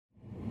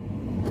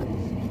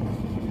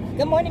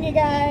Good morning, you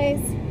guys.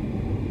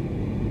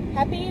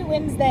 Happy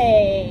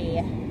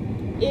Wednesday.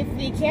 If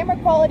the camera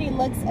quality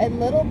looks a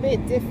little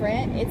bit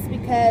different, it's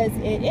because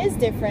it is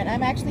different.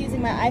 I'm actually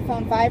using my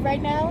iPhone 5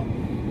 right now,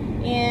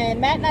 and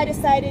Matt and I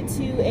decided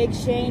to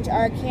exchange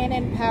our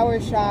Canon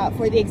PowerShot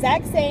for the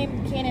exact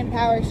same Canon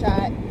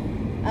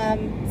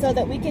PowerShot so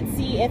that we could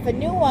see if a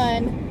new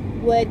one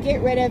would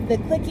get rid of the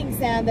clicking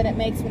sound that it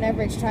makes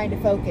whenever it's trying to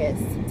focus.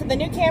 So the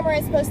new camera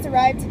is supposed to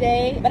arrive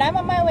today, but I'm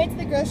on my way to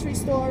the grocery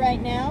store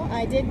right now.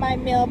 I did my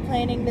meal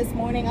planning this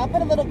morning. I'll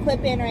put a little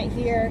clip in right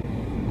here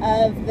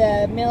of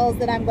the meals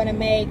that I'm going to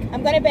make.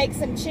 I'm going to bake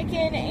some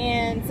chicken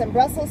and some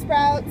Brussels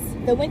sprouts,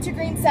 the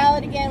wintergreen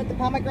salad again with the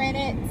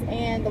pomegranates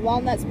and the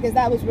walnuts because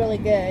that was really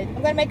good.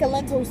 I'm going to make a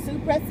lentil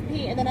soup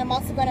recipe, and then I'm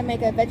also going to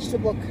make a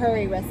vegetable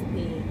curry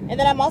recipe. And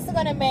then I'm also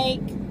going to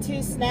make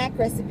 2 snack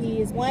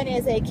recipes. One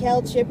is a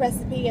kale chip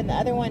recipe and the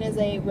other one is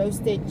a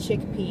roasted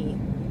chickpea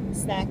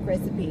snack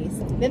recipes.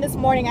 Then this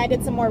morning I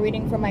did some more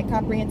reading for my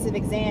comprehensive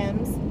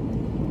exams.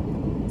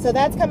 So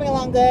that's coming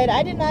along good.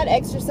 I did not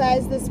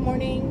exercise this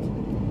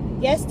morning.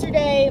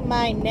 Yesterday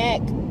my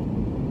neck,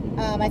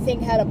 I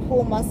think, had a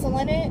pull muscle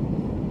in it.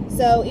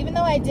 So even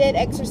though I did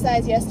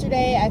exercise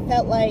yesterday, I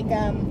felt like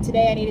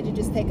today I needed to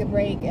just take a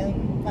break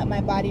and let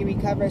my body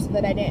recover so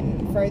that I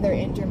didn't further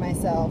injure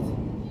myself.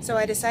 So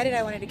I decided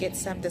I wanted to get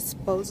some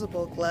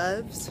disposable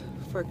gloves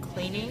for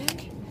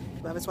cleaning.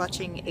 I was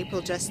watching April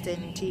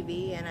Justin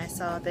TV and I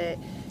saw that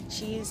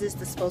she uses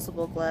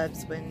disposable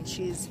gloves when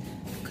she's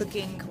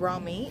cooking raw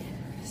meat.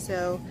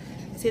 So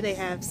I see they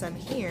have some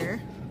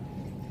here.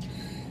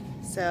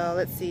 So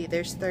let's see,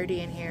 there's 30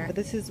 in here. But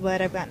this is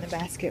what I've got in the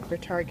basket for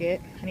Target.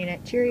 Honey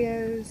Nut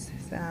Cheerios,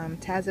 some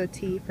Tazo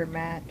tea for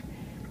Matt,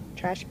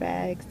 trash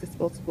bags,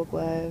 disposable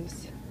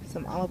gloves,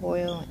 some olive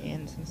oil,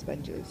 and some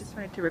sponges. Just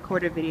wanted to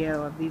record a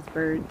video of these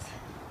birds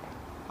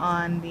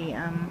on the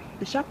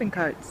shopping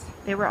carts.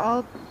 They were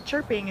all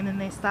chirping and then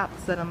they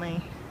stopped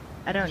suddenly.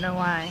 I don't know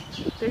why.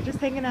 They're just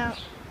hanging out.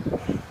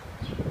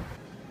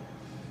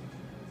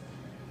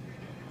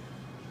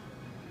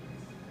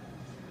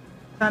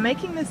 I'm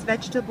making this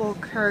vegetable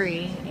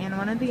curry, and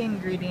one of the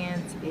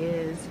ingredients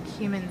is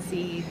cumin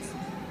seeds.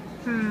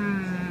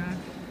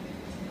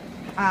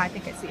 I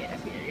think I see it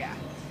up here, yeah.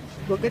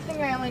 Well, good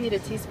thing I only need a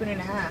teaspoon and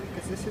a half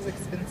because this is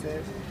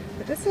expensive.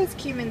 But this says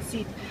cumin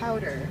seed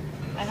powder.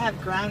 I have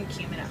ground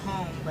cumin at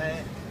home, but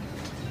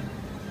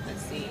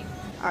let's see.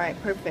 Alright,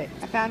 perfect.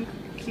 I found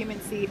cumin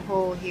seed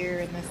whole here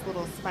in this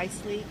little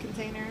Spicely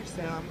container,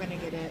 so I'm gonna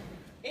get it.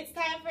 It's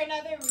time for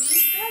another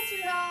Reed's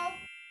grocery haul.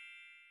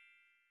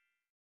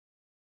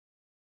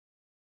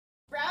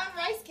 Brown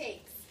rice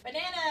cakes,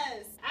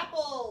 bananas,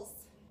 apples,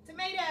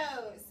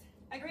 tomatoes,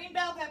 a green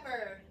bell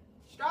pepper,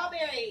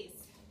 strawberries,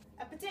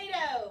 a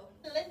potato,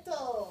 a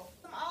lentil,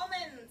 some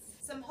almonds,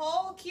 some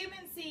whole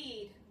cumin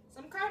seed,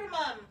 some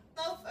cardamom,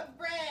 loaf of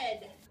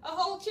bread, a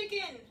whole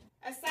chicken,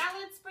 a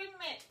salad spring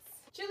mix,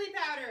 chili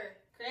powder,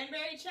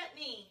 cranberry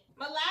chutney,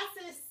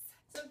 molasses,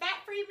 some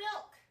fat-free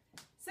milk,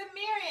 some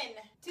mirin,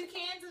 2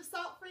 cans of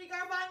salt-free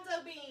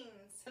garbanzo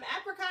beans, some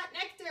apricot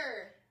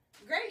nectar,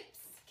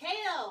 grapes,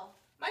 kale,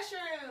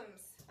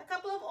 mushrooms, a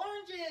couple of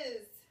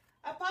oranges,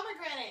 a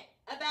pomegranate,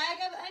 a bag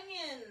of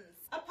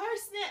onions, a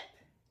parsnip,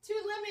 2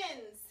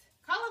 lemons,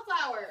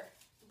 cauliflower,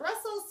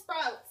 Brussels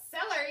sprouts,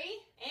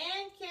 celery,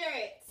 and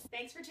carrots.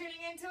 Thanks for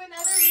tuning in to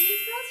another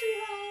Reed's Grocery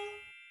Haul.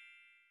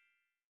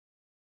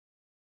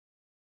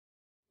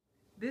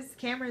 This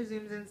camera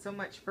zooms in so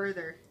much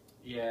further.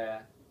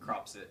 Yeah,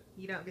 crops it.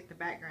 You don't get the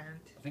background.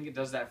 I think it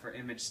does that for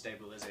image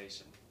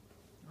stabilization.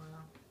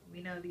 Well,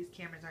 we know these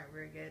cameras aren't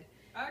very good.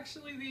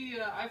 Actually, the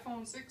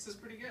iPhone 6 is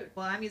pretty good.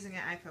 Well, I'm using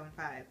an iPhone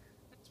 5.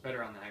 It's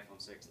better on the iPhone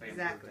 6. They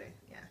Exactly,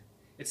 yeah. yeah.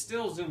 It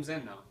still zooms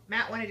in, though.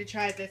 Matt wanted to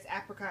try this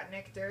apricot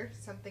nectar.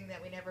 Something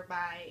that we never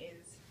buy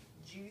is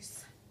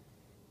juice.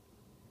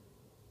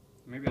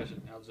 Maybe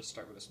I'll just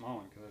start with a small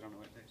one because I don't know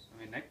what it tastes.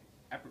 I mean,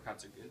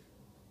 apricots are good.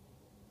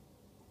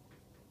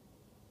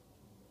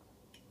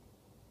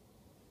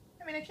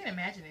 I mean, I can't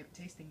imagine it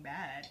tasting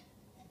bad.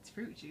 It's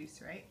fruit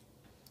juice, right?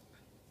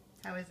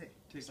 How is it?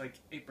 Tastes like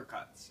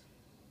apricots.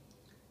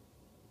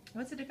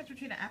 What's the difference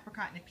between an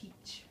apricot and a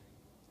peach?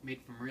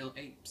 Made from real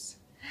apes.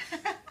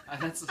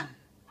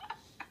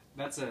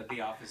 That's a The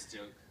Office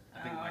joke.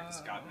 I think Michael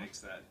Scott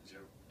makes that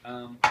joke.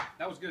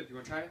 That was good. You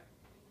want to try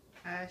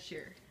it?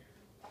 Sure.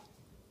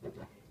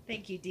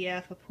 Thank you,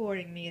 dear, for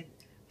pouring me a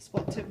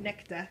spot of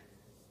nectar.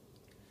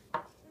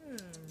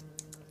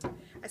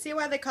 I see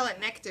why they call it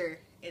nectar.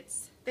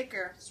 It's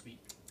thicker. Sweet.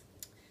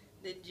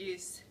 Than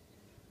juice.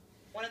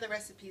 One of the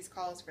recipes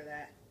calls for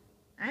that.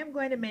 I'm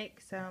going to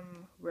make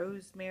some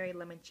rosemary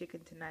lemon chicken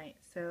tonight,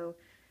 so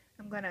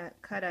I'm going to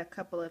cut a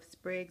couple of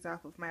sprigs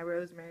off of my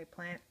rosemary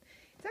plant.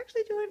 It's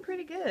actually doing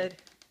pretty good.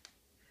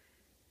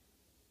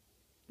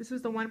 This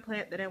was the one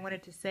plant that I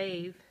wanted to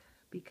save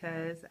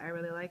because I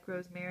really like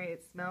rosemary.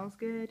 It smells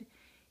good,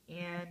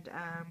 and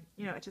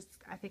you know,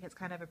 I think it's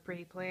kind of a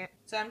pretty plant.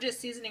 So I'm just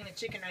seasoning the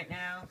chicken right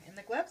now, and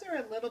the gloves are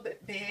a little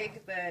bit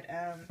big, but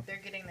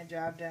they're getting the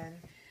job done.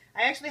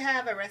 I actually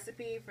have a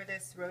recipe for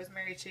this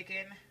rosemary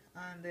chicken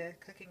on the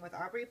Cooking with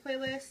Aubrie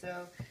playlist,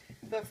 so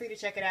feel free to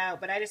check it out.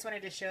 But I just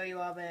wanted to show you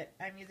all that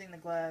I'm using the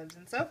gloves,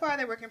 and so far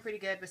they're working pretty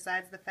good,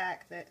 besides the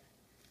fact that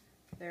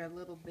they're a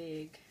little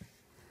big.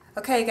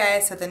 Okay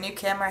guys, so the new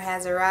camera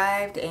has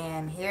arrived,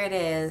 and here it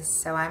is.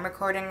 So I'm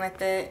recording with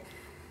it.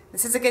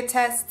 This is a good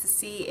test to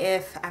see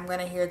if I'm going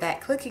to hear that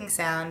clicking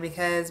sound,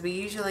 because we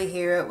usually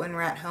hear it when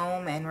we're at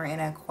home and we're in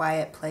a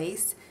quiet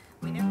place.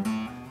 We never...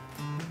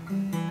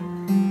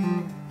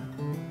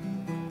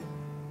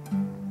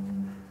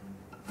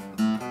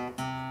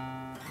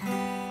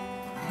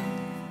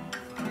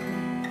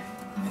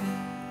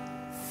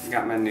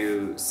 Got my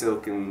new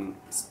silk and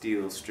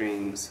steel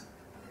strings.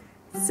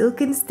 Silk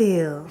and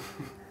steel.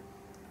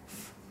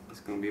 It's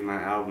gonna be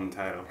my album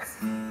title.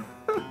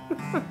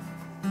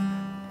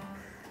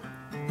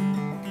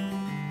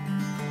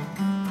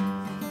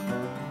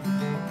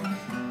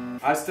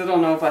 I still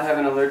don't know if I have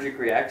an allergic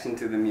reaction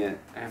to them yet.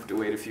 I have to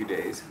wait a few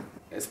days.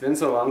 It's been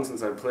so long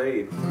since I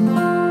played.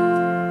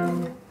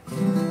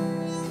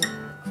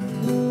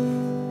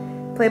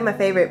 Play my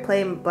favorite,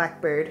 play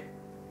Blackbird.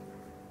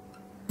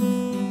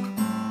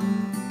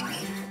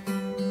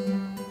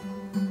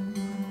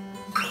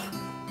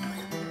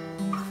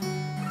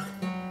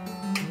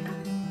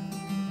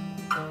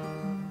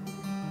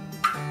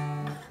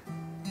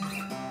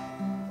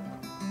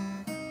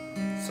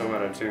 So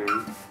out of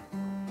tune.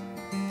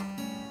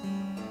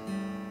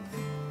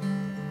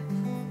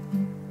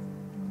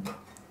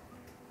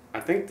 I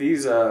think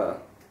these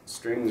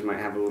strings might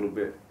have a little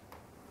bit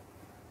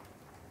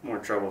more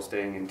trouble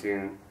staying in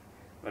tune,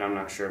 but I'm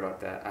not sure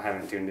about that. I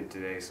haven't tuned it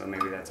today, so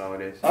maybe that's all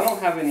it is. I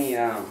don't have any You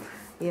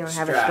don't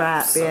have a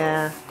strap, so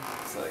yeah.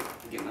 It's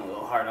like getting a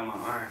little hard on my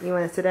arm. You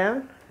want to sit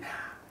down?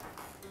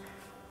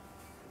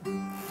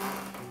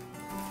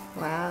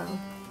 Wow.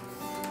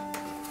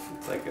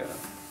 It's like a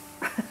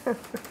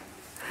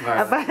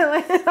a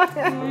violin.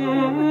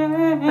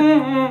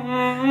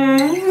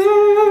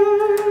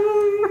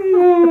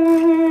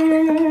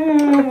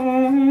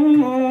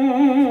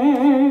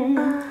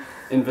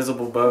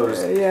 Invisible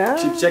bows. Yeah.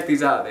 You should check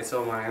these out. They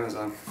sell them on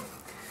Amazon.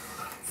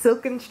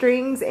 Silken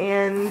strings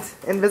and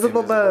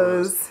invisible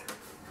bows.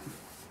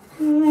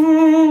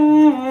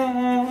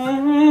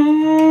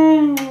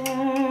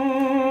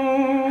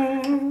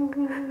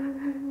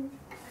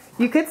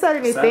 You could start a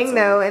new thing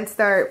though and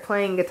start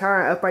playing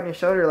guitar up on your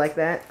shoulder like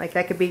that. Like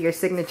that could be your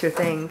signature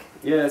thing.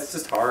 Yeah, it's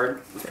just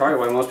hard. That's probably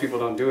why most people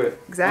don't do it.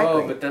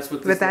 Exactly. Oh, but that's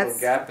what this little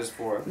gap is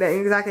for.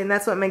 Exactly, and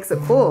that's what makes it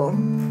cool.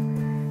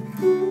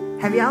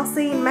 Have y'all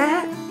seen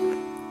Matt?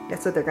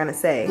 That's what they're gonna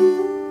say.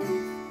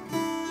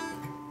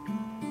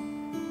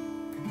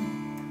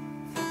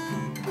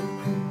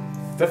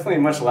 Definitely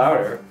much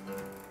louder.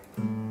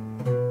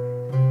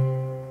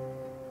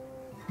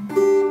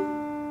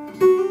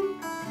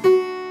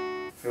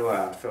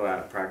 Feel out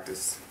of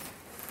practice.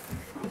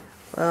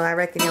 Well, I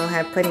reckon you'll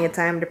have plenty of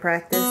time to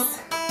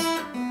practice.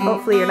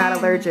 Hopefully you're not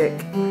allergic.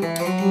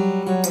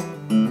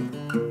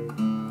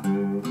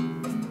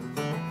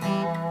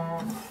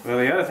 Well,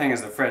 the other thing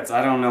is the frets.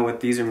 I don't know what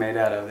these are made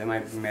out of. They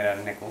might be made out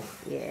of nickel.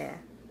 Yeah.